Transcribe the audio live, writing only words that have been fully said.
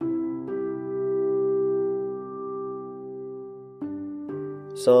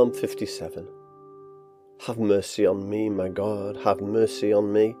Psalm 57. Have mercy on me, my God, have mercy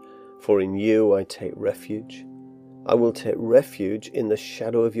on me, for in you I take refuge. I will take refuge in the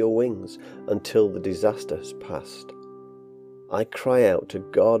shadow of your wings until the disaster has passed. I cry out to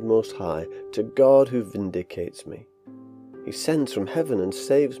God Most High, to God who vindicates me. He sends from heaven and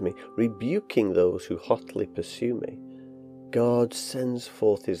saves me, rebuking those who hotly pursue me. God sends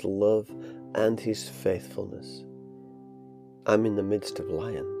forth his love and his faithfulness. I'm in the midst of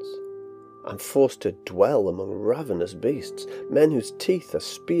lions. I'm forced to dwell among ravenous beasts, men whose teeth are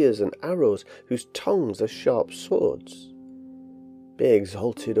spears and arrows, whose tongues are sharp swords. Be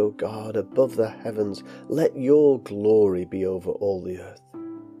exalted, O God, above the heavens. Let your glory be over all the earth.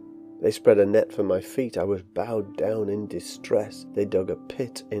 They spread a net for my feet. I was bowed down in distress. They dug a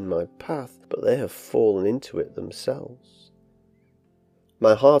pit in my path, but they have fallen into it themselves.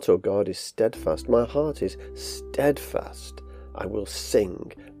 My heart, O God, is steadfast. My heart is steadfast. I will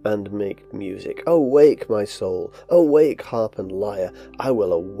sing and make music. Awake, my soul. Awake, harp and lyre. I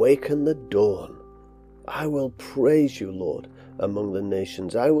will awaken the dawn. I will praise you, Lord, among the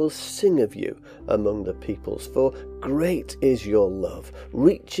nations. I will sing of you among the peoples. For great is your love,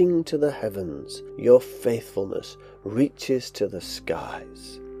 reaching to the heavens. Your faithfulness reaches to the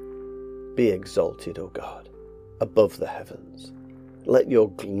skies. Be exalted, O God, above the heavens. Let your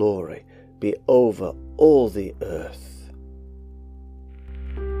glory be over all the earth.